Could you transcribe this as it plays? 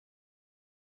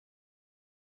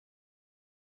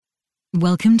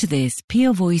Welcome to this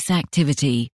Pure Voice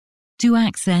activity. To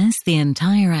access the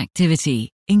entire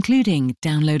activity, including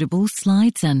downloadable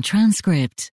slides and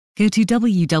transcript, go to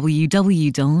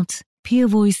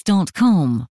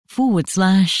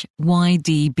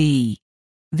www.purevoice.com/YDB.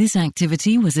 This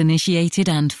activity was initiated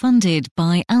and funded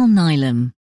by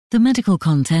Alnylam. The medical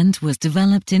content was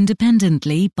developed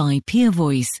independently by Pure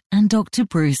Voice and Dr.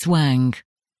 Bruce Wang.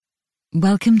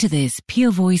 Welcome to this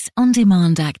Pure Voice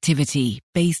on-demand activity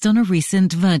based on a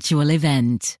recent virtual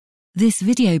event. This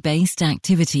video-based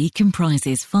activity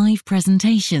comprises 5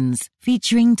 presentations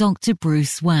featuring Dr.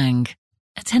 Bruce Wang.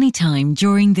 At any time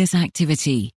during this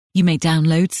activity, you may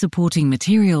download supporting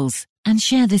materials and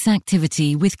share this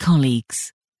activity with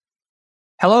colleagues.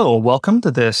 Hello, welcome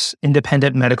to this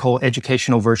independent medical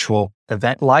educational virtual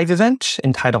live event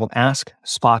entitled Ask,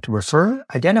 Spot, Refer,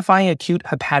 Identifying Acute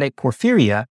Hepatic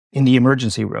Porphyria in the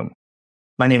Emergency Room.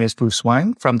 My name is Bruce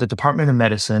Wang from the Department of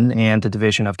Medicine and the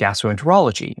Division of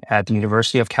Gastroenterology at the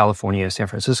University of California, San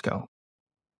Francisco.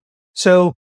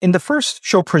 So, in the first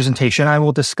short presentation, I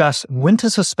will discuss when to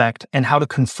suspect and how to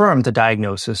confirm the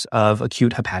diagnosis of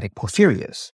acute hepatic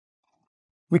porphyrias.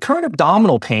 Recurrent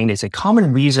abdominal pain is a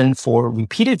common reason for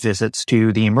repeated visits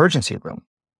to the emergency room,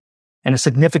 and a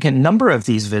significant number of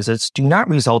these visits do not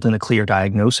result in a clear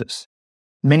diagnosis.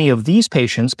 Many of these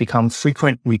patients become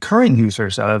frequent recurring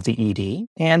users of the ED,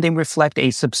 and they reflect a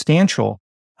substantial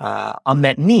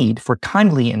unmet need for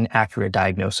timely and accurate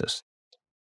diagnosis.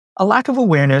 A lack of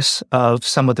awareness of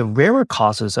some of the rarer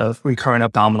causes of recurrent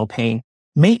abdominal pain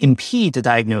may impede the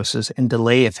diagnosis and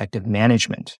delay effective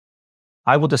management.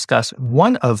 I will discuss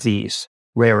one of these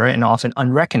rarer and often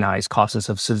unrecognized causes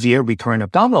of severe recurrent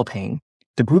abdominal pain,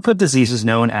 the group of diseases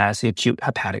known as the acute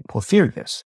hepatic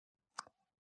porphyrias.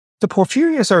 The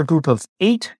porphyrias are a group of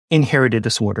 8 inherited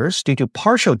disorders due to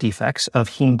partial defects of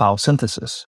heme bile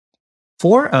synthesis.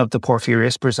 4 of the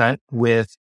porphyrias present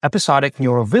with episodic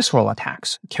neurovisceral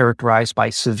attacks characterized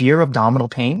by severe abdominal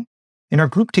pain and are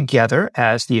grouped together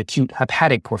as the acute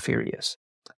hepatic porphyrias.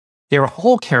 They are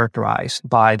all characterized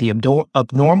by the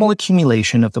abnormal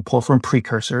accumulation of the porphyrin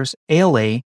precursors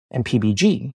ALA and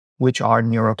PBG, which are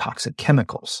neurotoxic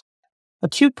chemicals.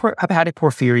 Acute hepatic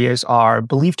porphyrias are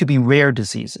believed to be rare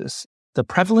diseases. The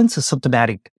prevalence of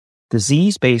symptomatic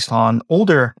disease based on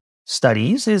older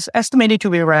studies is estimated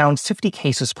to be around 50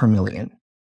 cases per million.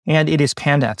 And it is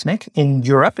pan-ethnic. In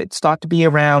Europe, it's thought to be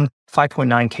around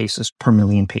 5.9 cases per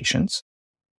million patients.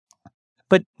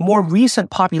 But more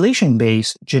recent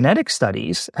population-based genetic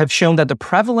studies have shown that the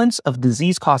prevalence of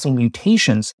disease-causing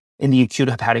mutations in the acute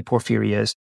hepatic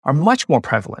porphyrias are much more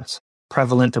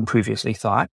prevalent than previously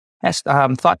thought.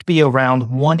 Thought to be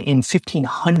around 1 in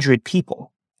 1,500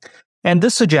 people. And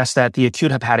this suggests that the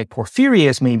acute hepatic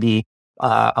porphyrias may be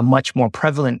a much more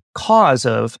prevalent cause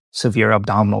of severe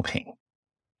abdominal pain.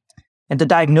 And the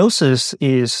diagnosis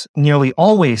is nearly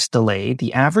always delayed.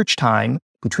 The average time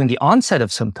between the onset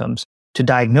of symptoms to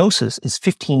diagnosis is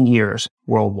 15 years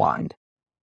worldwide.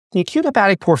 The acute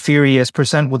hepatic porphyrias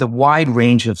present with a wide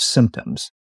range of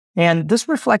symptoms. And this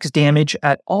reflects damage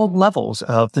at all levels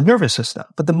of the nervous system.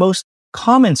 But the most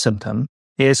common symptom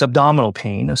is abdominal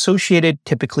pain associated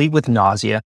typically with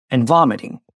nausea and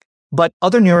vomiting. But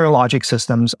other neurologic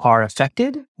systems are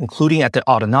affected, including at the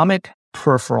autonomic,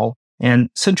 peripheral, and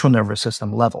central nervous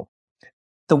system level.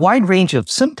 The wide range of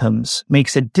symptoms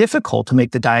makes it difficult to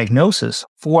make the diagnosis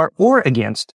for or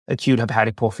against acute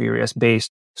hepatic porphyrias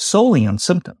based solely on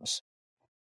symptoms.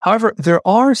 However, there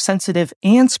are sensitive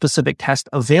and specific tests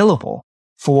available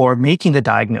for making the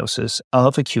diagnosis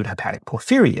of acute hepatic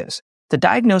porphyrias. The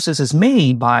diagnosis is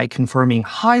made by confirming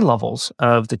high levels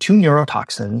of the 2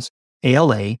 neurotoxins,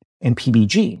 ALA and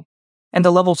PBG. And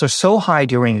the levels are so high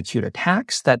during acute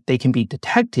attacks that they can be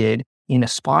detected in a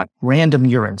spot random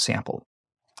urine sample.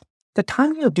 The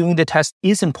timing of doing the test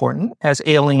is important, as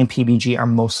ALA and PBG are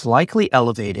most likely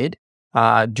elevated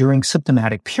during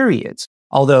symptomatic periods,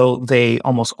 although they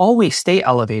almost always stay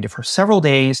elevated for several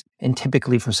days and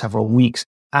typically for several weeks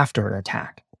after an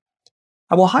attack.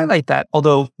 I will highlight that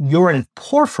although urine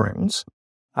porphyrins,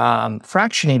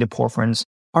 fractionated porphyrins,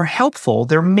 are helpful,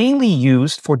 they're mainly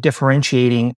used for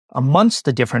differentiating amongst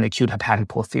the different acute hepatic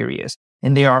porphyrias,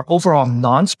 and they are overall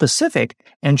nonspecific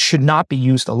and should not be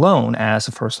used alone as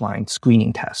a first-line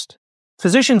screening test.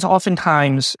 Physicians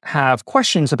oftentimes have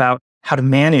questions about how to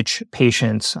manage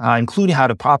patients, including how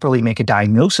to properly make a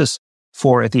diagnosis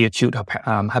for the acute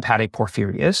hepatic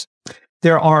porphyrias.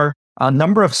 There are a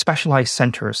number of specialized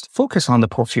centers focused on the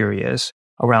porphyrias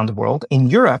around the world.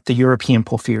 In Europe, the European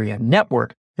Porphyria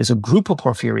Network is a group of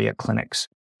porphyria clinics,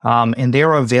 and they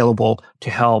are available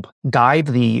to help guide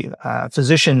the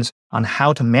physicians on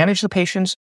how to manage the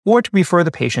patients or to refer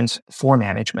the patients for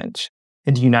management.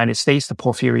 In the United States, the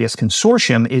Porphyrias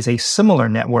Consortium is a similar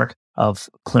network of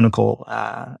clinical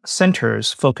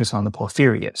centers focused on the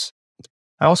porphyrias.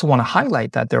 I also want to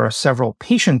highlight that there are several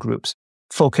patient groups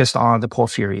focused on the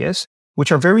porphyrias,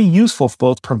 which are very useful for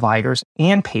both providers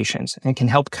and patients and can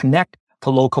help connect to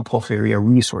local porphyria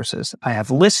resources. I have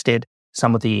listed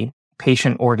some of the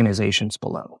patient organizations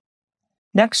below.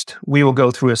 Next, we will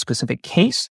go through a specific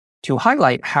case to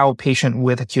highlight how a patient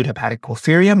with acute hepatic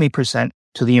porphyria may present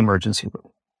to the emergency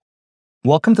room.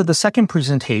 Welcome to the second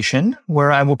presentation,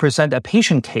 where I will present a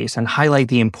patient case and highlight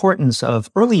the importance of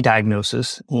early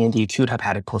diagnosis in the acute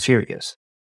hepatic porphyrias.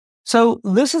 So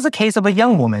this is a case of a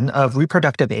young woman of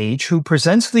reproductive age who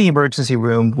presents to the emergency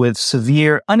room with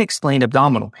severe unexplained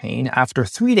abdominal pain after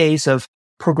 3 days of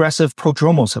progressive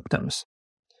prodromal symptoms.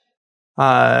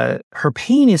 Her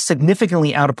pain is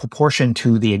significantly out of proportion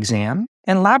to the exam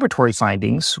and laboratory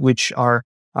findings, which are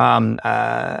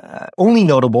only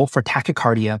notable for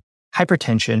tachycardia,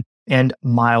 hypertension, and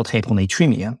mild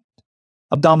hyponatremia.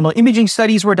 Abdominal imaging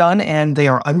studies were done, and they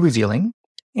are unrevealing,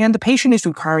 and the patient is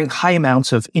requiring high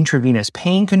amounts of intravenous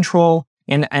pain control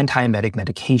and antiemetic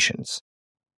medications.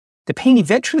 The pain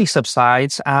eventually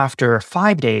subsides after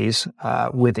 5 days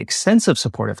with extensive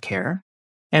supportive care,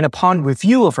 and upon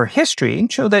review of her history,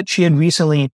 showed that she had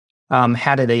recently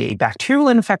had a bacterial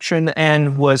infection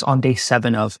and was on day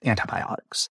 7 of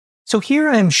antibiotics. So here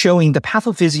I'm showing the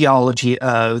pathophysiology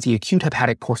of the acute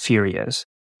hepatic porphyrias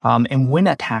and when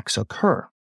attacks occur.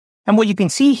 And what you can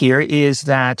see here is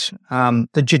that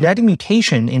the genetic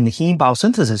mutation in the heme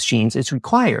biosynthesis genes is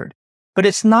required, but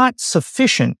it's not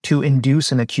sufficient to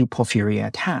induce an acute porphyria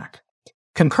attack.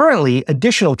 Concurrently,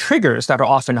 additional triggers that are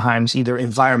oftentimes either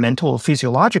environmental or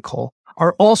physiological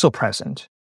are also present.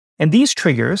 And these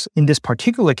triggers, in this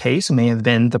particular case, may have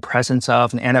been the presence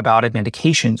of an antibiotic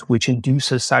medication which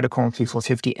induces cytochrome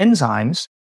P450 enzymes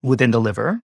within the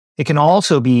liver. It can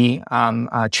also be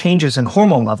changes in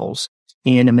hormone levels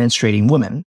in a menstruating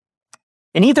woman.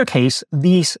 In either case,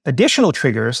 these additional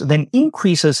triggers then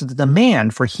increases the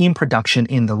demand for heme production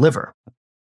in the liver.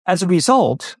 As a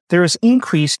result, there is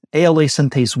increased ALA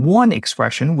synthase 1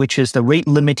 expression, which is the rate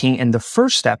limiting and the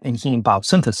first step in heme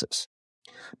biosynthesis.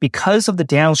 Because of the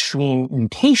downstream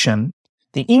mutation,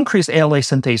 the increased ALA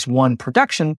synthase 1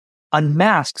 production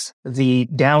unmasks the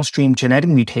downstream genetic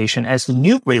mutation as the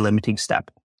new rate-limiting step.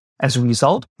 As a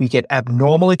result, we get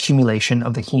abnormal accumulation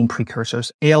of the heme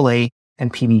precursors ALA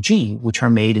and PBG, which are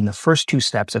made in the first 2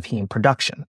 steps of heme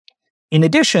production. In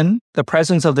addition, the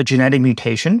presence of the genetic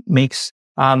mutation makes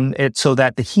it so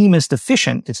that the heme is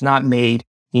deficient. It's not made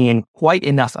in quite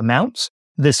enough amounts.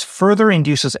 This further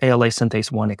induces ALA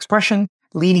synthase 1 expression,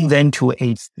 leading then to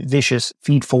a vicious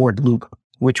feed-forward loop,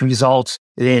 which results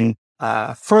in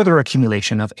further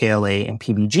accumulation of ALA and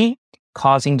PBG,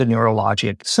 causing the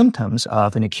neurologic symptoms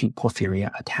of an acute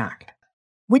porphyria attack.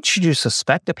 Which should you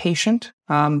suspect a patient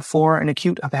for an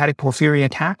acute hepatic porphyria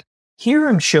attack? Here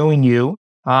I'm showing you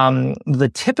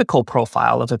the typical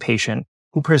profile of a patient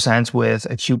who presents with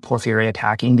acute porphyria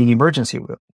attack in the emergency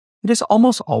room. It is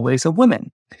almost always a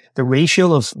woman. The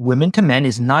ratio of women to men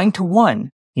is 9-1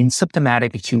 in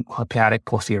symptomatic acute hepatic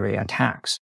porphyria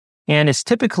attacks. And it's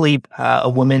typically a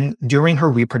woman during her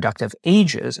reproductive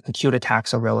ages. Acute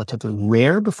attacks are relatively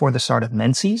rare before the start of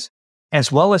menses,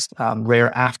 as well as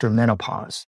rare after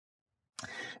menopause.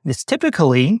 It's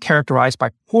typically characterized by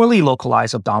poorly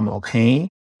localized abdominal pain,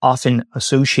 often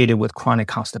associated with chronic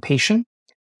constipation.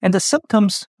 And the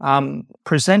symptoms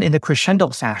present in a crescendo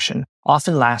fashion,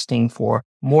 often lasting for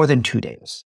more than 2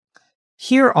 days.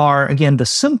 Here are, again, the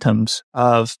symptoms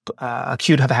of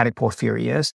acute hepatic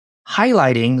porphyrias,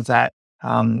 highlighting that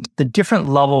the different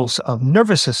levels of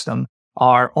nervous system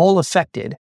are all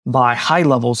affected by high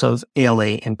levels of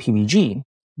ALA and PBG.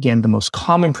 Again, the most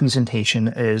common presentation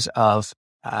is of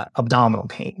abdominal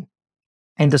pain.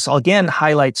 And this again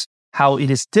highlights how it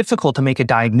is difficult to make a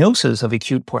diagnosis of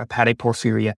acute hepatic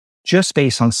porphyria just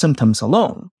based on symptoms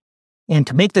alone. And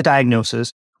to make the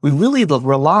diagnosis, we really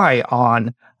rely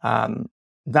on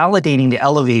validating the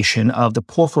elevation of the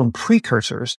porphyrin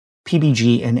precursors,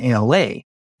 PBG and ALA.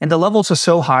 And the levels are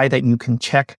so high that you can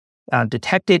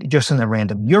detect it just in a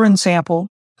random urine sample.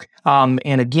 And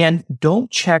again,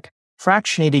 don't check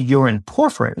fractionated urine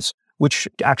porphyrins, which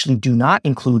actually do not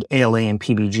include ALA and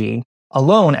PBG,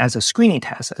 alone as a screening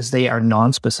test, as they are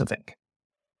nonspecific.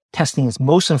 Testing is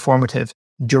most informative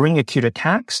during acute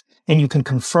attacks, and you can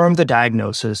confirm the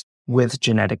diagnosis with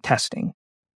genetic testing.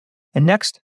 And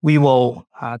next, we will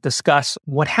discuss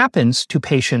what happens to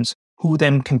patients who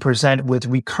then can present with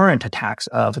recurrent attacks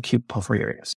of acute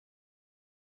porphyrias.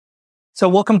 So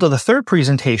welcome to the third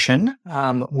presentation,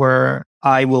 where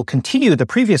I will continue the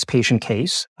previous patient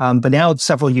case, but now it's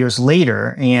several years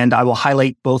later, and I will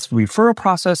highlight both the referral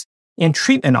process and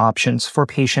treatment options for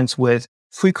patients with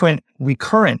frequent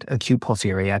recurrent acute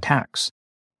porphyria attacks.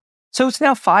 So it's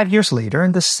now 5 years later,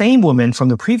 and the same woman from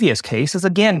the previous case is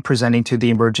again presenting to the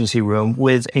emergency room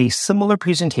with a similar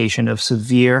presentation of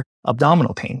severe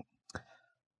abdominal pain.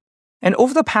 And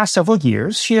over the past several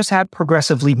years, she has had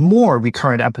progressively more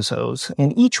recurrent episodes,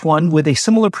 and each one with a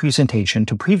similar presentation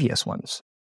to previous ones.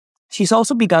 She's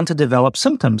also begun to develop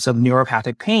symptoms of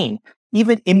neuropathic pain,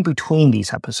 even in between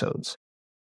these episodes.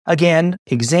 Again,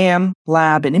 exam,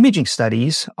 lab, and imaging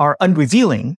studies are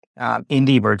unrevealing in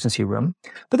the emergency room,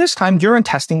 but this time urine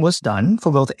testing was done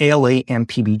for both ALA and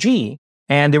PBG,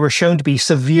 and they were shown to be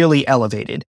severely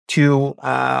elevated to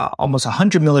almost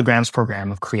 100 milligrams per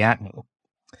gram of creatinine.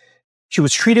 She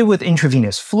was treated with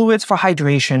intravenous fluids for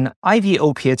hydration, IV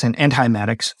opiates, and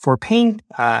antiemetics for pain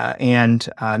and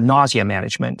nausea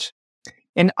management.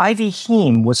 An IV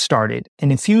heme was started and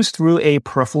infused through a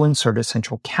peripheral inserted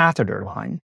central catheter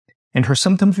line, and her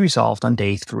symptoms resolved on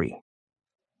day 3.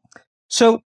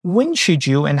 So, when should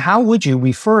you and how would you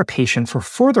refer a patient for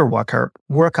further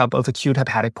workup of acute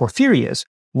hepatic porphyrias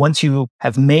once you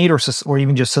have made or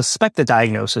even just suspect the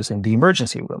diagnosis in the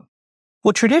emergency room?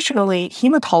 Well, traditionally,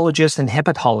 hematologists and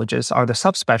hepatologists are the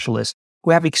subspecialists who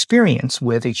have experience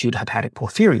with acute hepatic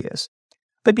porphyrias.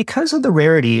 But because of the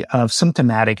rarity of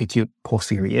symptomatic acute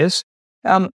porphyrias,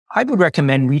 I would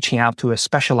recommend reaching out to a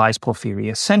specialized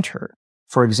porphyria center.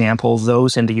 For example,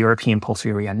 those in the European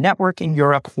Porphyria Network in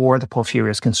Europe or the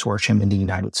Porphyrias Consortium in the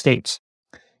United States.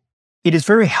 It is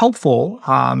very helpful,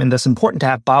 and thus important to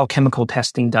have biochemical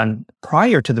testing done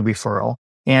prior to the referral.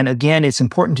 And again, it's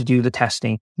important to do the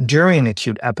testing during an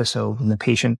acute episode when the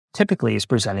patient typically is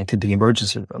presenting to the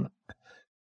emergency room.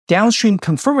 Downstream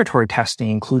confirmatory testing,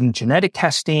 including genetic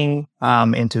testing,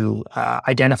 and to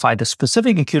identify the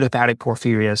specific acute hepatic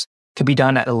porphyrias, can be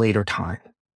done at a later time.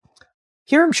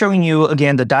 Here I'm showing you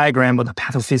again the diagram of the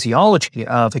pathophysiology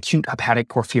of acute hepatic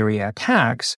porphyria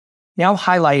attacks, now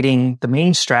highlighting the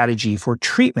main strategy for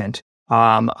treatment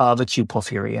of acute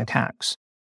porphyria attacks.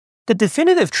 The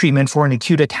definitive treatment for an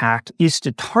acute attack is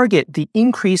to target the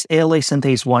increased ALA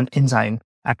synthase 1 enzyme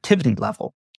activity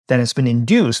level that has been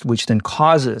induced, which then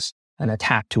causes an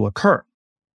attack to occur.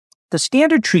 The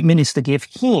standard treatment is to give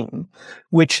heme,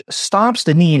 which stops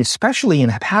the need, especially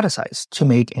in hepatocytes, to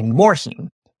make any more heme.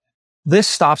 This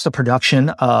stops the production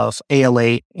of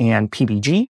ALA and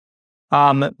PBG,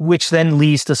 which then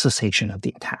leads to cessation of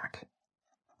the attack.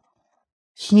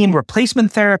 Heme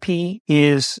replacement therapy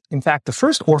is, in fact, the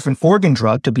first orphan organ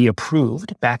drug to be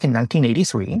approved back in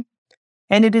 1983,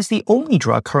 and it is the only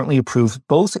drug currently approved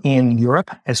both in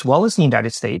Europe as well as the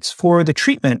United States for the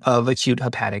treatment of acute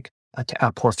hepatic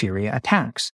porphyria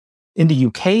attacks. In the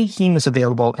UK, heme is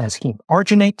available as heme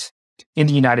arginate. In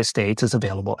the United States, it's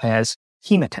available as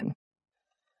Hematin.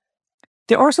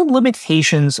 There are some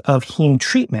limitations of heme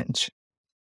treatment.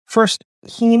 First,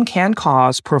 heme can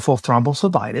cause peripheral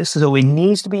thrombophlebitis, so it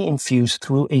needs to be infused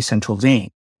through a central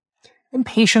vein. In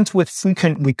patients with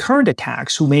frequent recurrent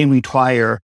attacks who may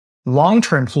require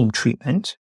long-term heme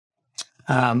treatment,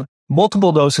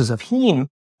 multiple doses of heme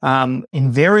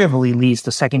invariably leads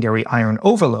to secondary iron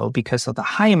overload because of the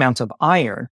high amounts of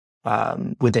iron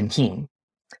within heme.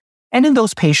 And in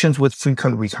those patients with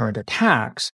frequent recurrent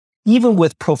attacks, even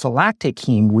with prophylactic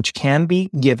heme, which can be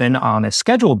given on a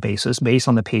scheduled basis based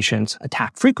on the patient's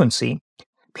attack frequency,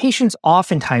 patients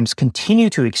oftentimes continue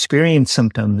to experience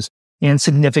symptoms and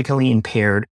significantly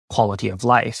impaired quality of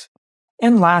life.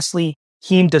 And lastly,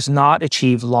 heme does not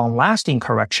achieve long-lasting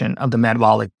correction of the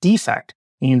metabolic defect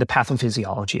in the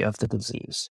pathophysiology of the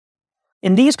disease.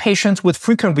 In these patients with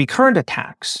frequent recurrent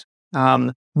attacks,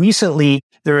 recently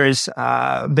there has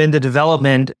been the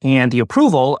development and the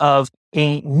approval of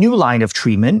a new line of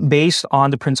treatment based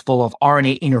on the principle of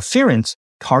RNA interference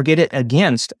targeted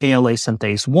against ALA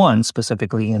synthase 1,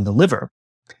 specifically in the liver.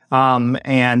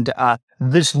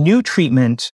 This new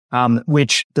treatment,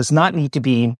 which does not need to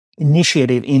be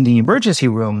initiated in the emergency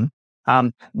room,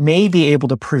 may be able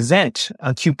to prevent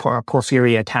acute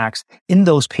porphyria attacks in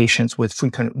those patients with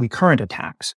frequent recurrent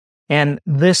attacks. And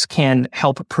this can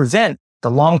help prevent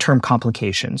the long-term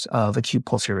complications of acute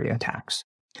porphyria attacks.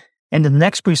 In the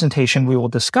next presentation, we will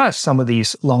discuss some of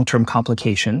these long-term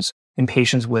complications in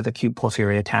patients with acute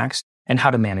porphyria attacks and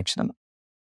how to manage them.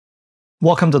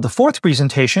 Welcome to the fourth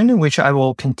presentation, in which I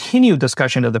will continue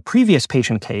discussion of the previous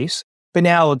patient case, but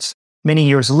now it's many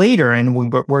years later, and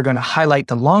we're going to highlight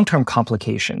the long-term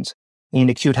complications in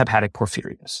acute hepatic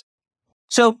porphyrias.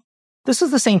 So This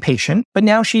is the same patient, but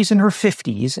now she's in her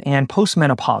 50s and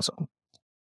postmenopausal.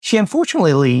 She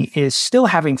unfortunately is still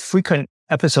having frequent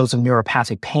episodes of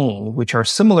neuropathic pain, which are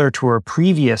similar to her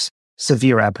previous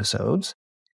severe episodes.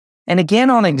 And again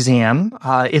on exam,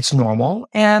 it's normal,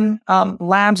 and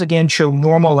labs again show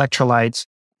normal electrolytes,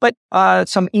 but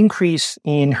some increase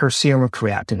in her serum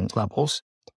creatinine levels.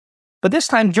 But this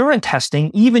time, urine testing,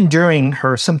 even during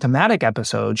her symptomatic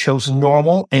episode, shows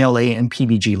normal ALA and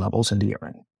PBG levels in the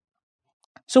urine.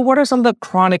 So what are some of the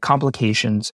chronic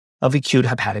complications of acute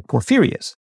hepatic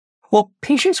porphyrias? Well,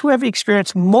 patients who have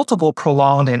experienced multiple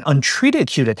prolonged and untreated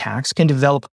acute attacks can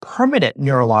develop permanent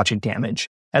neurologic damage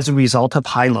as a result of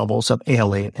high levels of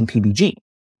ALA and PBG.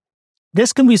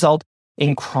 This can result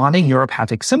in chronic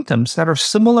neuropathic symptoms that are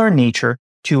similar in nature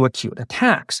to acute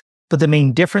attacks. But the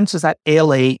main difference is that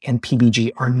ALA and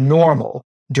PBG are normal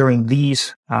during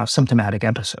these symptomatic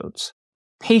episodes.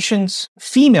 Patients,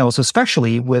 females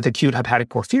especially with acute hepatic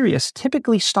porphyrias,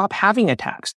 typically stop having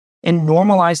attacks and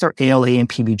normalize their ALA and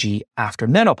PBG after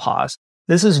menopause.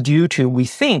 This is due to, we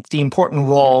think, the important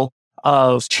role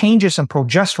of changes in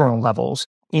progesterone levels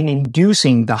in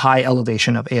inducing the high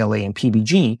elevation of ALA and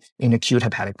PBG in acute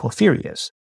hepatic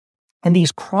porphyrias. And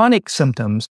these chronic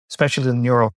symptoms, especially the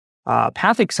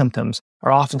neuropathic symptoms,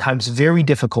 are oftentimes very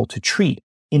difficult to treat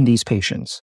in these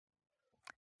patients.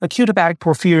 Acute hepatic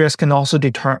porphyrias can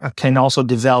also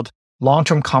develop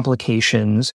long-term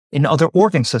complications in other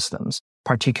organ systems,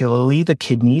 particularly the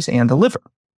kidneys and the liver.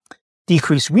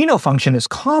 Decreased renal function is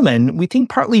common, we think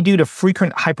partly due to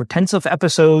frequent hypertensive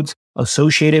episodes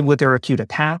associated with their acute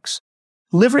attacks.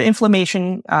 Liver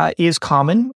inflammation is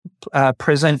common,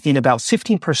 present in about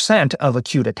 15% of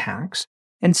acute attacks,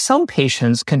 and some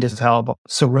patients can develop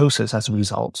cirrhosis as a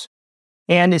result.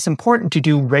 And it's important to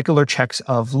do regular checks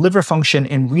of liver function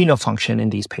and renal function in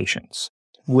these patients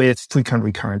with frequent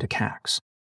recurrent attacks.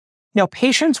 Now,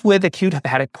 patients with acute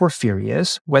hepatic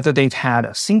porphyrias, whether they've had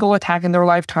a single attack in their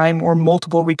lifetime or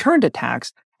multiple recurrent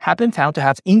attacks, have been found to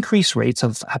have increased rates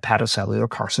of hepatocellular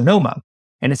carcinoma.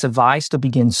 And it's advised to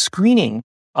begin screening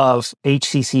of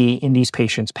HCC in these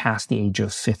patients past the age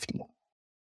of 50.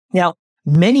 Now,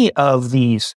 many of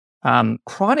these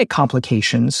chronic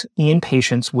complications in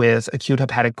patients with acute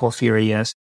hepatic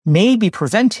porphyrias may be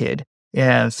prevented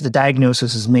if the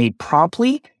diagnosis is made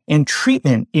promptly and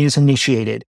treatment is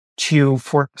initiated to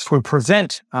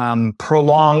prevent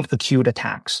prolonged acute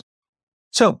attacks.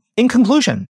 So, in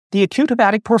conclusion, the acute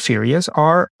hepatic porphyrias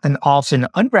are an often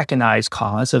unrecognized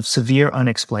cause of severe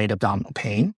unexplained abdominal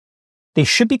pain. They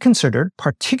should be considered,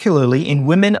 particularly in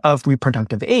women of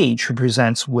reproductive age who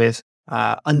presents with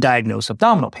undiagnosed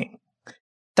abdominal pain.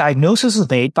 Diagnosis is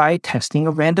made by testing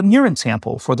a random urine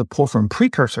sample for the porphyrin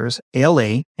precursors,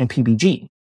 ALA and PBG,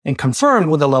 and confirmed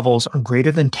when the levels are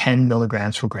greater than 10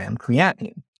 milligrams per gram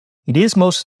creatinine. It is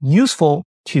most useful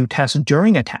to test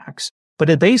during attacks, but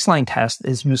a baseline test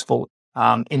is useful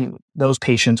in those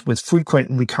patients with frequent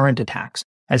and recurrent attacks,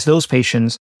 as those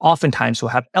patients oftentimes will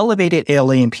have elevated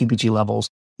ALA and PBG levels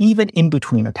even in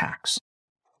between attacks.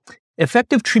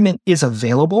 Effective treatment is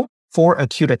available for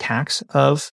acute attacks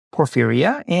of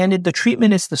porphyria, and the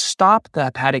treatment is to stop the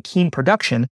hepatic heme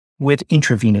production with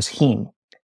intravenous heme.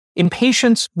 In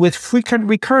patients with frequent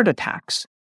recurrent attacks,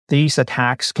 these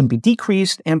attacks can be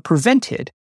decreased and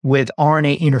prevented with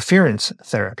RNA interference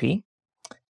therapy.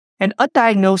 And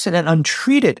undiagnosed and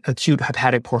untreated acute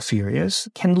hepatic porphyrias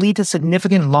can lead to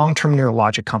significant long-term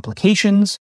neurologic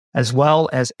complications, as well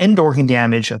as end organ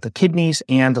damage of the kidneys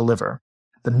and the liver.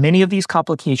 But many of these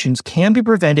complications can be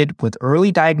prevented with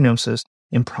early diagnosis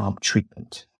and prompt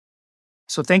treatment.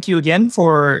 So thank you again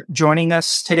for joining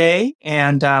us today.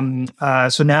 And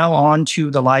so now on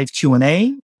to the live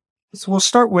Q&A. So we'll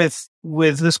start with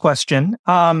this question.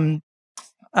 What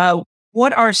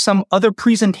are some other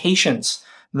presentations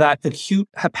that acute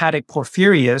hepatic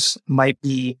porphyrias might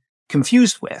be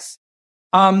confused with?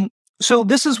 So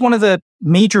this is one of the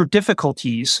major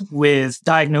difficulties with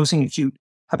diagnosing acute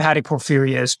hepatic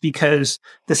porphyrias because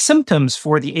the symptoms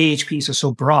for the AHPs are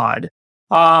so broad.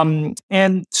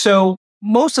 And so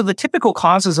most of the typical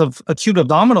causes of acute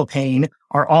abdominal pain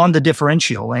are on the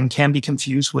differential and can be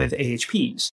confused with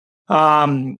AHPs.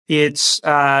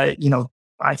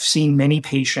 I've seen many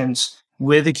patients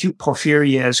with acute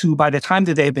porphyrias who, by the time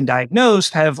that they've been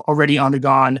diagnosed, have already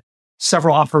undergone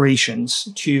several operations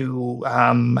to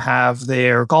have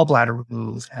their gallbladder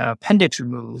removed, appendix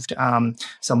removed.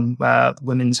 Some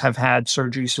women have had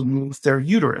surgeries to remove their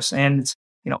uterus, and it's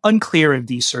unclear if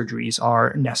these surgeries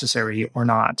are necessary or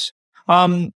not.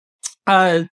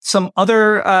 Some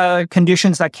other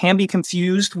conditions that can be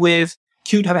confused with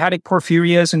acute hepatic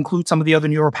porphyrias include some of the other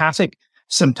neuropathic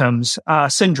symptoms,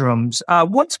 syndromes.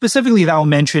 One specifically that I'll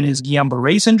mention is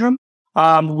Guillain-Barré syndrome,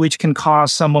 which can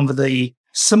cause some of the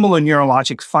similar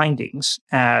neurologic findings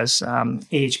as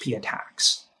AHP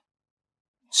attacks.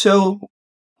 So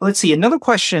let's see. Another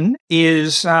question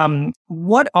is,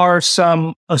 what are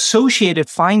some associated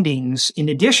findings in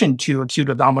addition to acute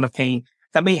abdominal pain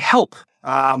that may help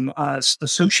us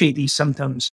associate these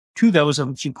symptoms to those of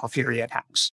acute porphyria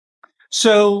attacks?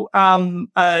 So,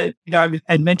 I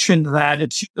mentioned that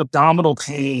acute abdominal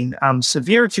pain,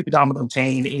 severe acute abdominal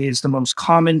pain is the most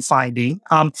common finding,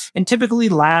 and typically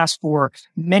lasts for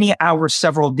many hours,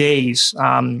 several days,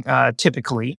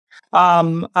 typically.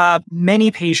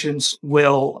 Many patients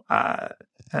will,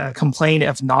 complain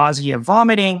of nausea and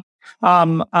vomiting.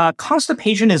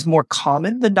 Constipation is more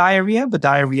common than diarrhea, but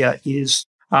diarrhea is,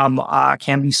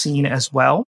 can be seen as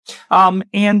well.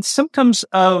 And symptoms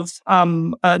of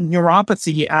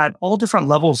neuropathy at all different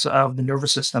levels of the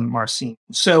nervous system are seen.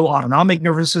 So autonomic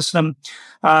nervous system,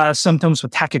 symptoms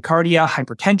with tachycardia,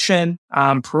 hypertension,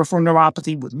 peripheral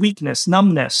neuropathy with weakness,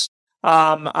 numbness,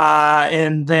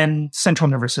 and then central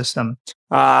nervous system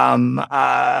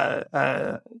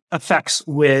effects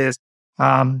with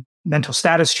mental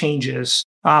status changes.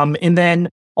 And then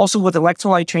also with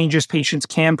electrolyte changes, patients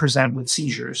can present with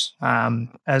seizures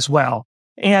as well.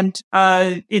 And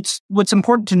what's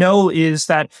important to know is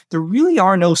that there really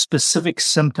are no specific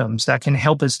symptoms that can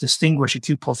help us distinguish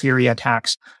acute porphyria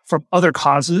attacks from other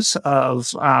causes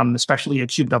of especially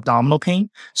acute abdominal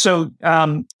pain. So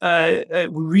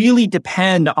really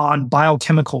depend on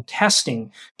biochemical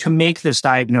testing to make this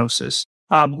diagnosis,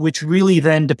 which really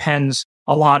then depends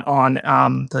a lot on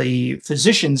the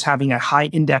physicians having a high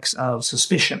index of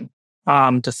suspicion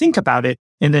to think about it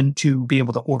and then to be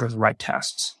able to order the right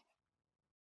tests.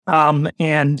 And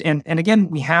again,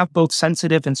 we have both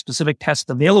sensitive and specific tests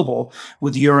available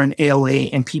with urine, ALA,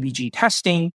 and PBG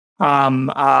testing,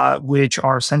 which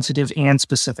are sensitive and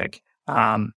specific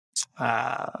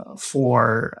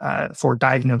for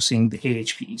diagnosing the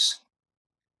AHPs.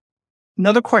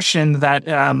 Another question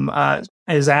that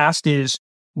is asked is,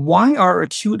 why are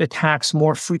acute attacks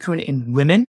more frequent in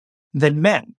women than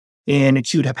men in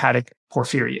acute hepatic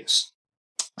porphyrias?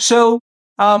 So,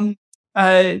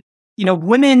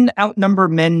 women outnumber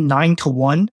men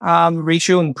 9-to-1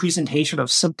 ratio in presentation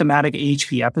of symptomatic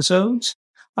AHP episodes.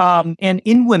 And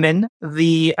in women,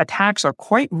 the attacks are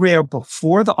quite rare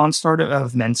before the onset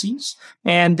of menses,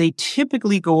 and they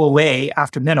typically go away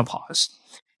after menopause.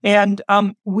 And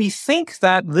we think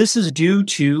that this is due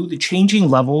to the changing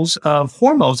levels of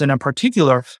hormones, and in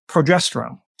particular,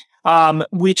 progesterone,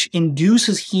 which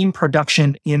induces heme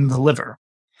production in the liver.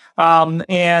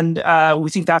 We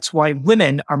think that's why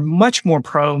women are much more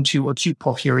prone to acute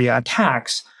porphyria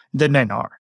attacks than men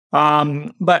are.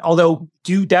 But although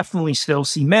do definitely still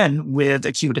see men with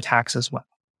acute attacks as well.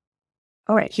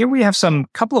 All right, here we have some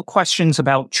couple of questions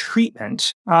about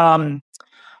treatment.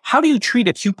 How do you treat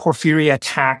acute porphyria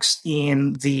attacks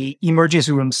in the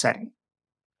emergency room setting?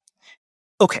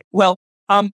 Okay, well,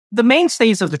 the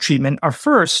mainstays of the treatment are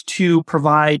first to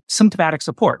provide symptomatic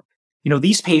support.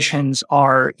 These patients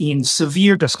are in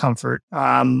severe discomfort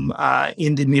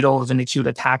in the middle of an acute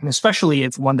attack, and especially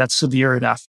if one that's severe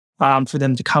enough for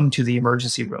them to come to the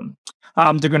emergency room.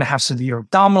 They're going to have severe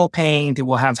abdominal pain. They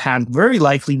will have had very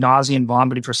likely nausea and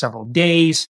vomiting for several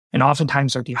days, and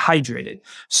oftentimes are dehydrated.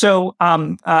 So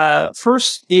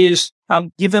first is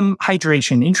give them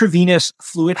hydration, intravenous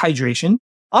fluid hydration,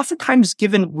 oftentimes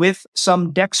given with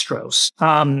some dextrose.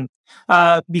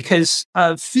 Because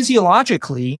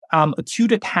physiologically,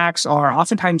 acute attacks are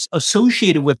oftentimes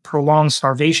associated with prolonged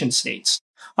starvation states.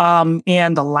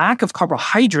 And the lack of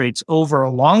carbohydrates over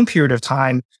a long period of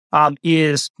time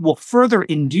will further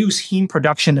induce heme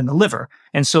production in the liver.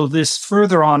 And so this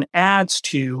further on adds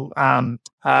to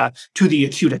the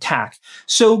acute attack.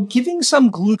 So giving some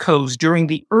glucose during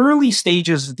the early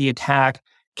stages of the attack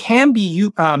can be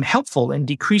helpful in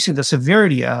decreasing the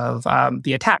severity of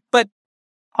the attack. But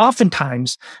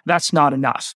oftentimes, that's not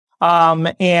enough.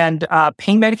 And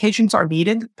pain medications are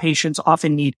needed. Patients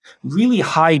often need really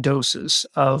high doses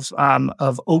of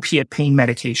opiate pain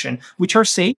medication, which are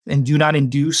safe and do not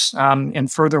induce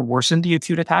and further worsen the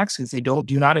acute attacks, because they do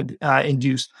not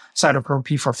induce cytochrome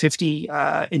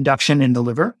P450 induction in the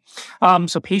liver.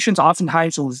 So patients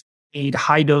oftentimes will need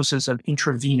high doses of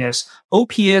intravenous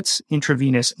opiates,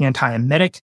 intravenous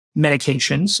antiemetic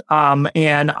medications,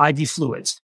 and IV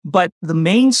fluids. But the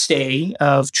mainstay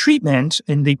of treatment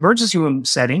in the emergency room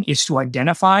setting is to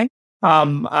identify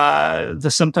the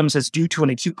symptoms as due to an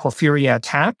acute porphyria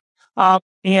attack,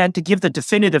 and to give the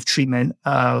definitive treatment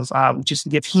of just to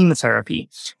give heme therapy.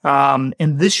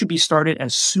 And this should be started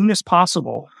as soon as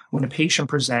possible when a patient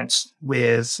presents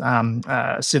with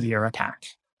a severe attack.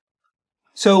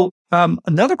 So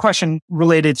another question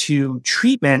related to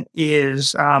treatment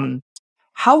is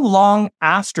how long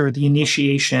after the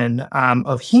initiation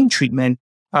of heme treatment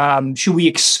should we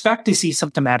expect to see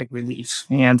symptomatic relief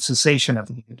and cessation of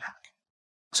the attack?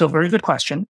 So very good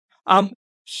question.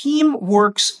 Heme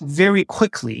works very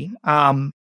quickly.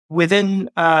 Within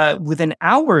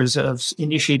hours of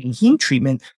initiating heme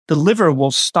treatment, the liver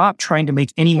will stop trying to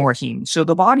make any more heme. So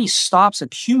the body stops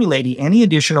accumulating any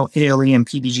additional ALA and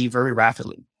PBG very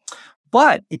rapidly.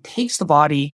 But it takes the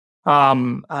body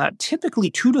typically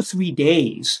 2 to 3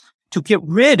 days to get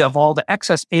rid of all the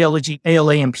excess ALA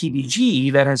and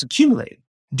PBG that has accumulated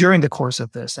during the course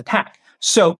of this attack.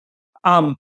 So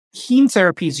heme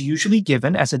therapy is usually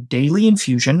given as a daily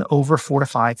infusion over 4 to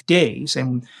 5 days,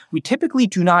 and we typically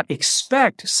do not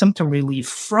expect symptom relief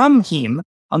from heme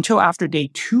until after day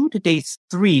 2 to day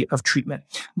 3 of treatment.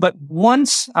 But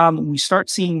once we start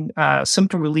seeing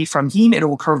symptom relief from heme, it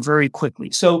will occur very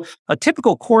quickly. So a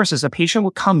typical course is a patient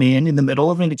will come in the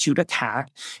middle of an acute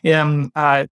attack,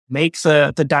 make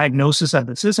the diagnosis that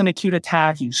this is an acute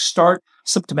attack. You start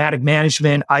symptomatic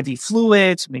management, IV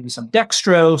fluids, maybe some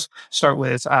dextrose, start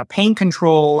with pain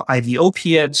control, IV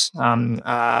opiates,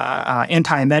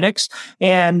 antiemetics,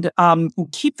 and we'll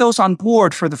keep those on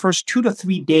board for the first 2 to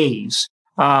 3 days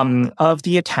of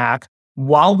the attack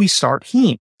while we start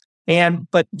heme.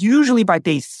 But usually by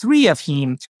day 3 of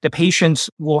heme, the patients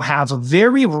will have a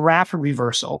very rapid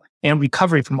reversal and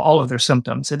recovery from all of their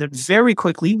symptoms. And then very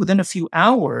quickly, within a few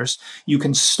hours, you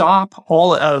can stop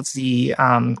all of the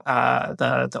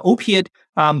opiate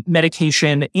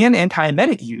medication and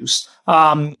antiemetic use.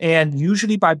 And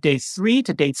usually by day 3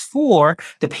 to day 4,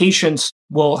 the patients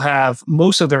will have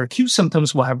most of their acute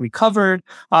symptoms will have recovered,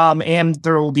 and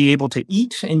they will be able to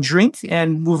eat and drink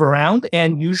and move around.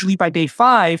 And usually by day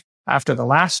 5, after the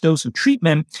last dose of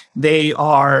treatment, they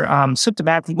are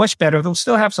symptomatically much better. They'll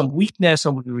still have some weakness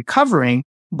and will be recovering,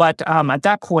 but at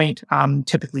that point,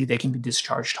 typically they can be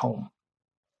discharged home.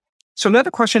 So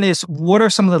another question is, what are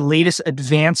some of the latest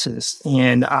advances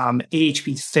in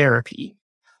AHP therapy?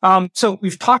 So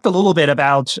we've talked a little bit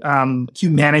about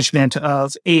acute management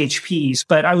of AHPs,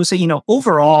 but I would say,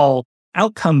 overall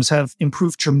outcomes have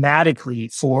improved dramatically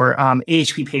for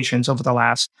AHP patients over the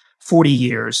last 40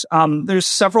 years. There's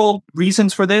several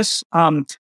reasons for this.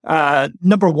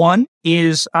 Number one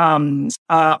is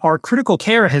our critical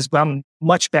care has gone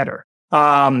much better.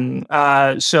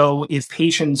 So if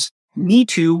patients need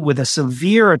to, with a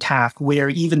severe attack where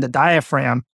even the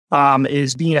diaphragm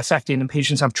is being affected and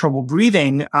patients have trouble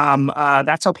breathing,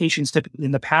 that's how patients typically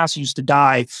in the past used to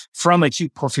die from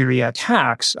acute porphyria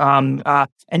attacks. And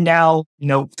now,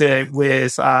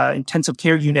 with intensive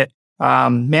care unit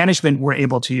management, we're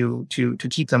able to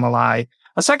keep them alive.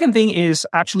 A second thing is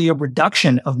actually a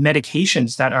reduction of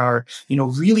medications that are,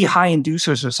 really high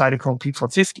inducers of cytochrome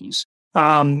P450s.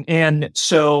 And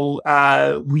so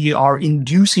we are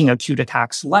inducing acute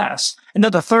attacks less. And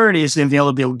then the third is the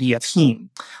availability of heme.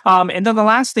 And then the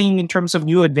last thing in terms of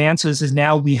new advances is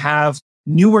now we have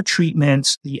newer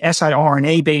treatments, the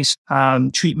siRNA-based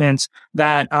treatments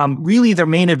that really their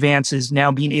main advance is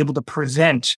now being able to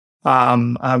prevent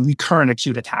recurrent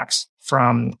acute attacks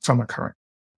from occurring.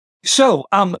 So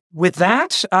with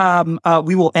that,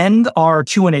 we will end our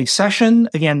Q&A session.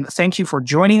 Again, thank you for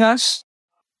joining us.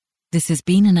 This has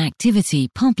been an activity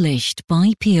published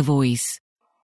by PeerVoice.